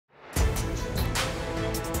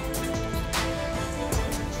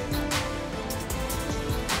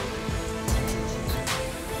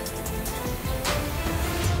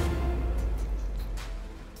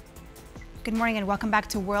Good morning and welcome back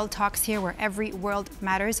to World Talks here, where every world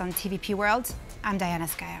matters on TVP World. I'm Diana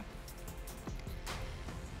Skaya.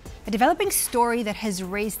 A developing story that has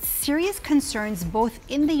raised serious concerns both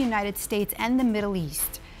in the United States and the Middle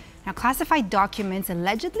East. Now, classified documents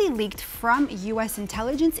allegedly leaked from U.S.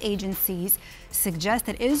 intelligence agencies suggest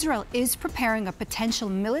that Israel is preparing a potential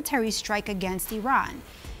military strike against Iran.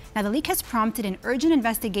 Now, the leak has prompted an urgent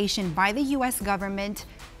investigation by the U.S. government,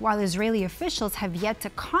 while Israeli officials have yet to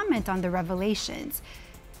comment on the revelations.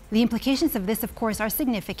 The implications of this, of course, are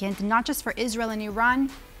significant, not just for Israel and Iran,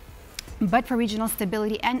 but for regional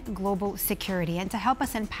stability and global security. And to help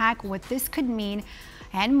us unpack what this could mean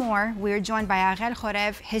and more, we're joined by Harel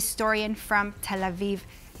Chorev Historian from Tel Aviv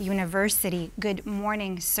University. Good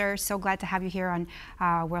morning, sir. So glad to have you here on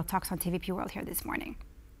World Talks on TVP World here this morning.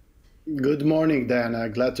 Good morning, Diana.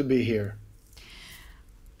 Glad to be here.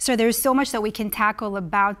 So there's so much that we can tackle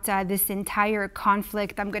about this entire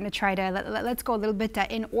conflict. I'm going to try to, let's go a little bit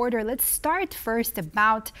in order. Let's start first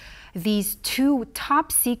about these two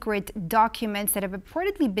top secret documents that have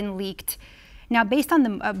reportedly been leaked. Now, based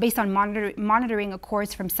on monitoring, of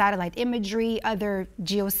course, from satellite imagery, other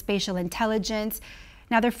geospatial intelligence.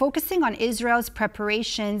 Now, they're focusing on Israel's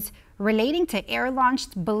preparations relating to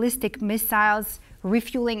air-launched ballistic missiles,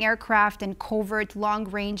 refueling aircraft, and covert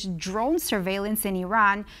long-range drone surveillance in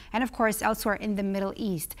Iran, and of course elsewhere in the Middle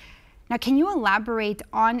East. Now, can you elaborate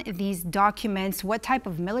on these documents, what type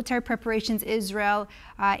of military preparations Israel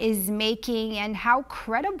is making, and how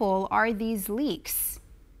credible are these leaks?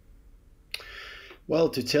 Well,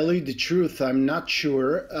 to tell you the truth, I'm not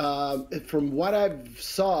sure. From what I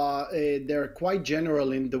saw, they're quite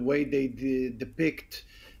general in the way they depict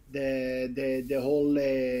the whole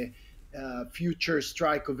future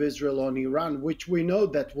strike of Israel on Iran, which we know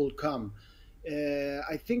that will come.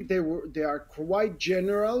 I think they are quite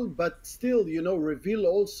general, but still, reveal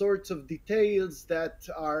all sorts of details that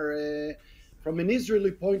are, from an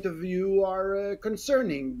Israeli point of view, are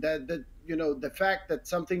concerning. That the fact that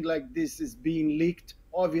something like this is being leaked,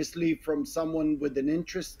 obviously from someone with an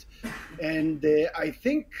interest, and I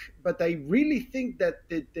really think that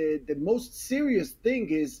the most serious thing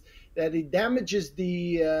is that it damages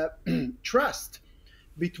the trust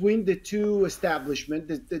between the two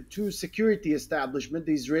establishments, the two security establishments,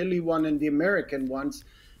 the Israeli one and the American ones,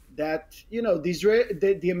 that,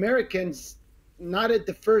 the Americans, not at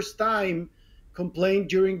the first time, complained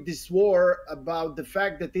during this war about the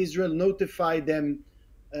fact that Israel notified them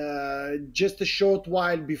just a short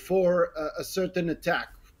while before a certain attack.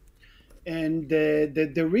 And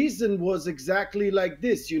the reason was exactly like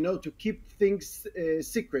this, to keep things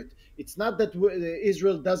secret. It's not that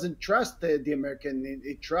Israel doesn't trust the American.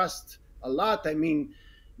 It trusts a lot. I mean,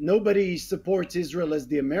 nobody supports Israel as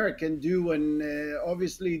the American do, and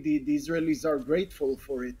obviously the Israelis are grateful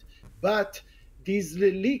for it. But these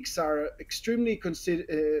leaks are extremely,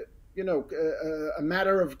 a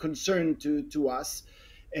matter of concern to us.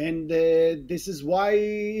 And this is why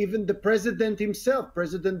even the president himself,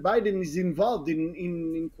 President Biden, is involved in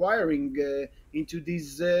inquiring into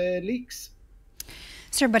these leaks.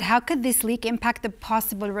 Sir, but how could this leak impact the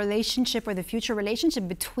possible relationship or the future relationship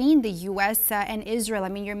between the U.S. And Israel? I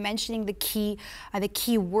mean, you're mentioning the key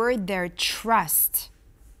word there, trust.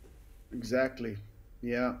 Exactly.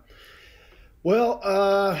 Yeah. Well,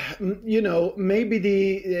 maybe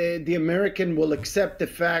the American will accept the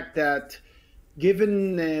fact that,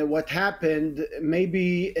 given what happened,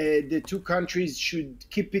 maybe the two countries should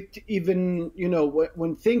keep it even,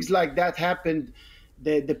 when things like that happened,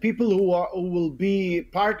 the people who will be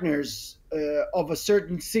partners of a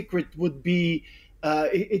certain secret would be,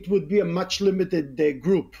 it would be a much limited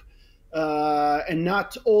group, and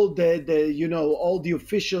not all all the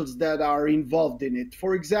officials that are involved in it.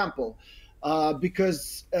 For example,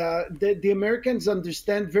 because the Americans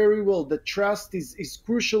understand very well that trust is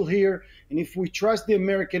crucial here. And if we trust the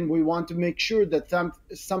American, we want to make sure that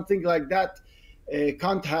something like that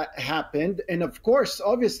can't happen. And of course,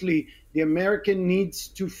 obviously, the American needs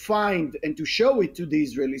to find and to show it to the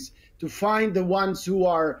Israelis, to find the ones who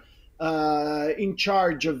are in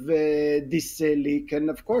charge of this leak, and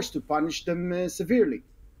of course, to punish them severely.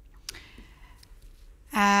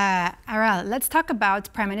 Harel, let's talk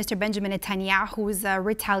about Prime Minister Benjamin Netanyahu's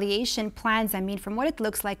retaliation plans. I mean, from what it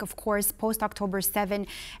looks like, of course, post-October 7,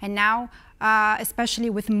 and now, especially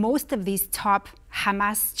with most of these top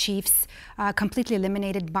Hamas chiefs completely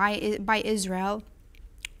eliminated by Israel,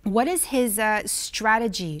 what is his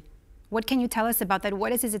strategy What can you tell us about that?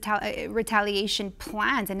 What is his retaliation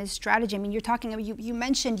plans and his strategy? I mean, you're talking, you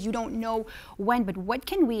mentioned you don't know when, but what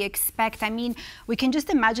can we expect? I mean, we can just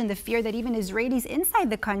imagine the fear that even Israelis inside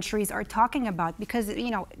the countries are talking about, because,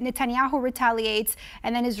 you know, Netanyahu retaliates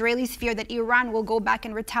and then Israelis fear that Iran will go back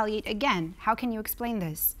and retaliate again. How can you explain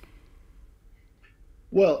this?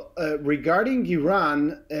 Well, regarding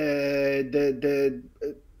Iran, the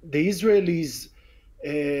Israelis,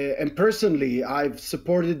 and personally, I've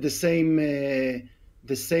supported the same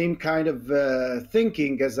kind of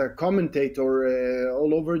thinking as a commentator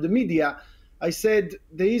all over the media. I said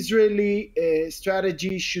the Israeli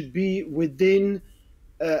strategy should be within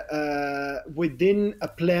a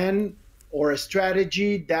plan or a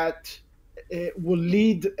strategy that will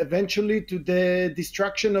lead eventually to the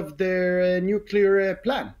destruction of their nuclear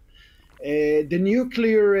plan. The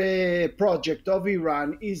nuclear project of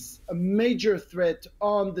Iran is a major threat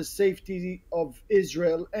on the safety of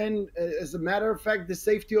Israel and, as a matter of fact, the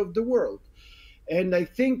safety of the world. And I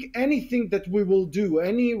think anything that we will do,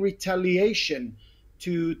 any retaliation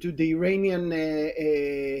to the Iranian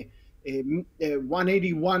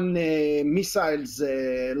 181 missiles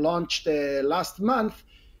launched last month,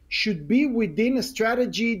 should be within a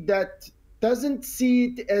strategy that doesn't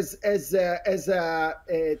see it as a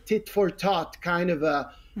tit for tat kind of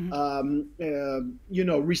a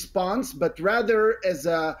response, but rather as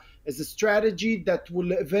a strategy that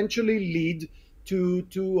will eventually lead to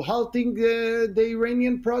halting the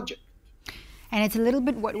Iranian project. And it's a little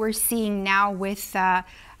bit what we're seeing now with the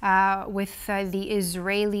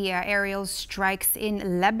Israeli aerial strikes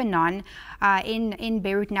in Lebanon, in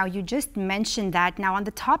Beirut. Now, you just mentioned that. Now, on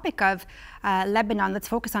the topic of Lebanon, let's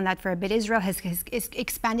focus on that for a bit. Israel has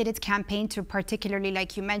expanded its campaign to, particularly,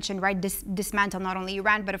 like you mentioned, right, dismantle not only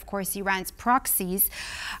Iran, but of course Iran's proxies.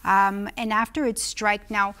 And after its strike,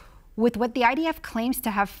 now, with what the IDF claims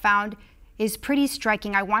to have found is pretty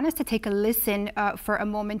striking. I want us to take a listen for a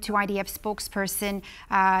moment to IDF spokesperson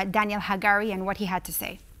Daniel Hagari and what he had to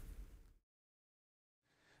say.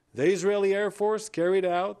 The Israeli Air Force carried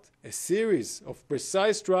out a series of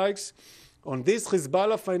precise strikes on these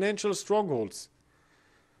Hezbollah financial strongholds.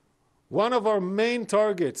 One of our main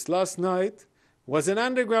targets last night was an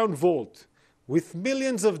underground vault with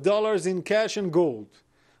millions of dollars in cash and gold.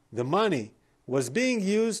 The money was being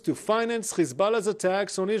used to finance Hezbollah's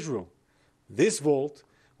attacks on Israel. This vault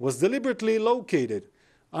was deliberately located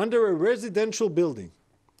under a residential building.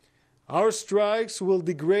 Our strikes will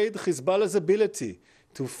degrade Hezbollah's ability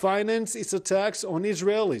to finance its attacks on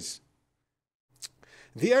Israelis.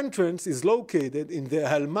 The entrance is located in the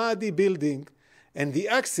Al Mahdi building, and the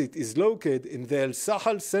exit is located in the El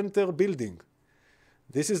Sahal Center building.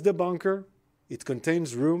 This is the bunker. It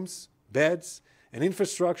contains rooms, beds, and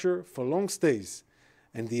infrastructure for long stays,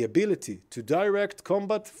 and the ability to direct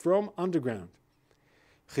combat from underground.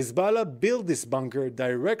 Hezbollah built this bunker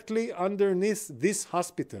directly underneath this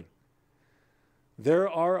hospital. There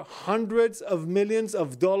are hundreds of millions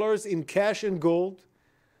of dollars in cash and gold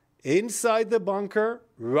inside the bunker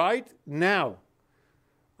right now.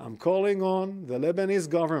 I'm calling on the Lebanese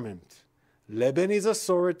government, Lebanese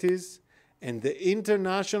authorities, and the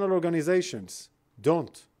international organizations.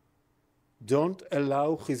 Don't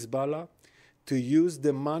allow Hezbollah to use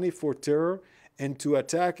the money for terror and to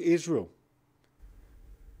attack Israel.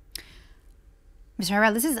 Mr.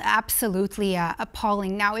 Harel, this is absolutely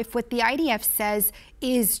appalling. Now, if what the IDF says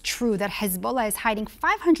is true, that Hezbollah is hiding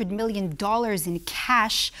 $500 million in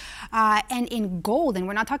cash and in gold, and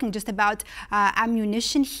we're not talking just about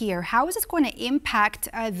ammunition here, how is this going to impact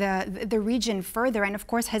the region further, and of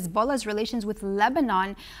course Hezbollah's relations with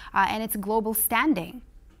Lebanon and its global standing?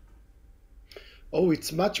 Oh,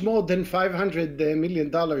 it's much more than $500 million,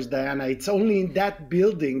 Diana. It's only in that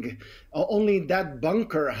building, only in that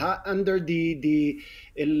bunker under the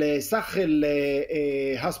El Sahel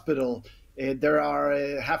hospital. There are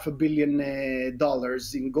 $500 million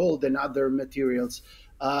in gold and other materials.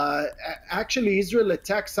 Actually, Israel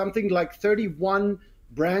attacked something like 31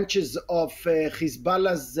 branches of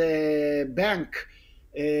Hezbollah's bank,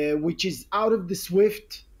 which is out of the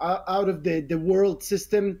SWIFT, out of the world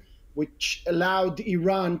system, which allowed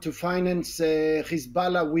Iran to finance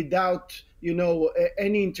Hezbollah without,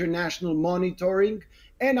 any international monitoring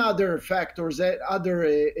and other factors,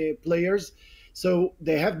 other players. So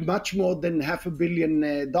they have much more than $500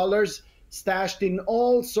 million stashed in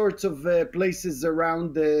all sorts of places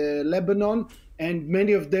around Lebanon, and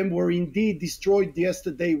many of them were indeed destroyed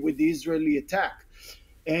yesterday with the Israeli attack.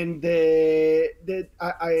 And the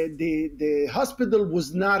hospital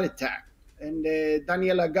was not attacked. And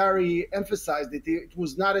Daniel Hagari emphasized it. It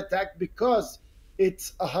was not attacked because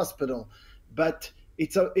it's a hospital, but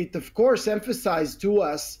it of course emphasized to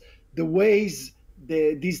us the ways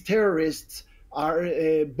these terrorists are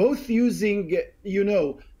both using,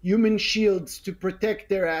 human shields to protect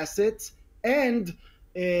their assets and,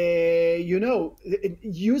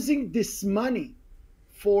 using this money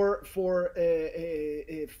for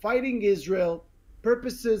fighting Israel,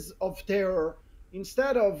 purposes of terror,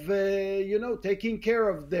 instead of taking care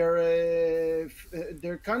of their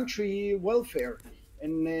country welfare.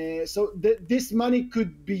 And so this money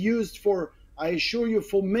could be used for, I assure you,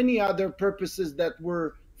 for many other purposes that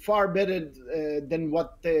were far better than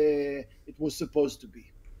what it was supposed to be.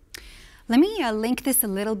 Let me link this a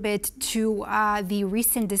little bit to the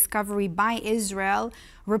recent discovery by Israel,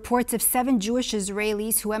 reports of 7 Jewish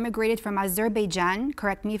Israelis who emigrated from Azerbaijan,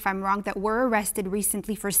 correct me if I'm wrong, that were arrested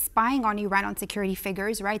recently for spying on Iran on security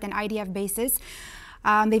figures, right, an IDF basis.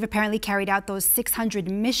 They've apparently carried out those 600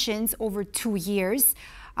 missions over 2 years.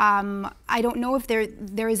 I don't know if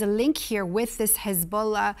there is a link here with this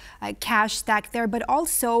Hezbollah cash stack there, but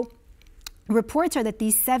also reports are that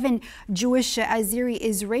these 7 Jewish Azeri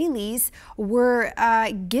Israelis were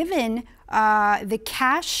given the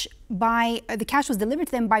cash was delivered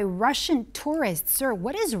to them by Russian tourists. Sir,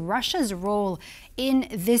 what is Russia's role in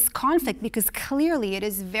this conflict? Because clearly it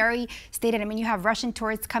is very stated. I mean, you have Russian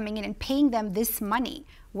tourists coming in and paying them this money.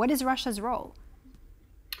 What is Russia's role?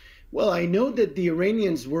 Well, I know that the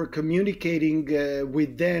Iranians were communicating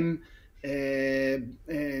with them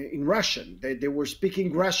in Russian. They were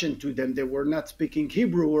speaking Russian to them. They were not speaking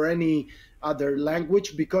Hebrew or any other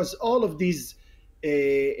language, because all of these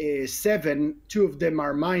 7, 2 of them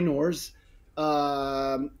are minors,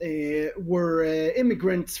 were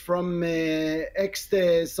immigrants from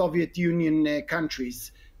ex-Soviet Union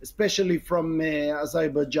countries, especially from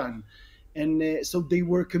Azerbaijan. And so they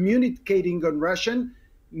were communicating on Russian,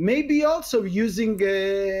 maybe also using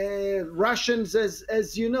Russians as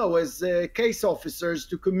case officers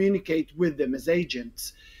to communicate with them as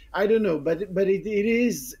agents. I don't know, but it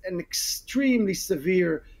is an extremely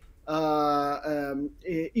severe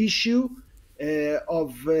issue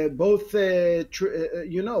of both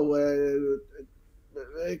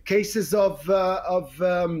cases of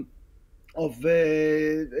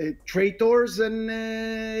traitors and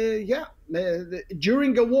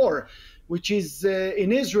during a war, which is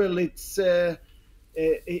in Israel,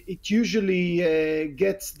 it usually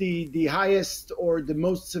gets the highest or the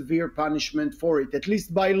most severe punishment for it. At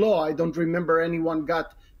least by law, I don't remember anyone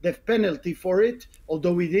got death penalty for it,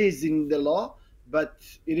 although it is in the law, but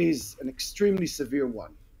it is an extremely severe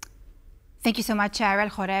one. Thank you so much, Harel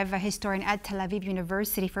Chorev, a historian at Tel Aviv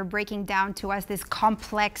University, for breaking down to us this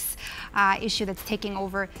complex issue that's taking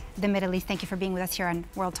over the Middle East. Thank you for being with us here on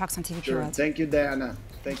World Talks on TVP World. Thank you, Diana.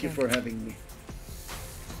 Thank you for having me.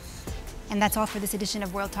 And that's all for this edition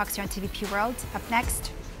of World Talks here on TVP World. Up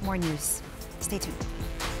next, more news. Stay tuned.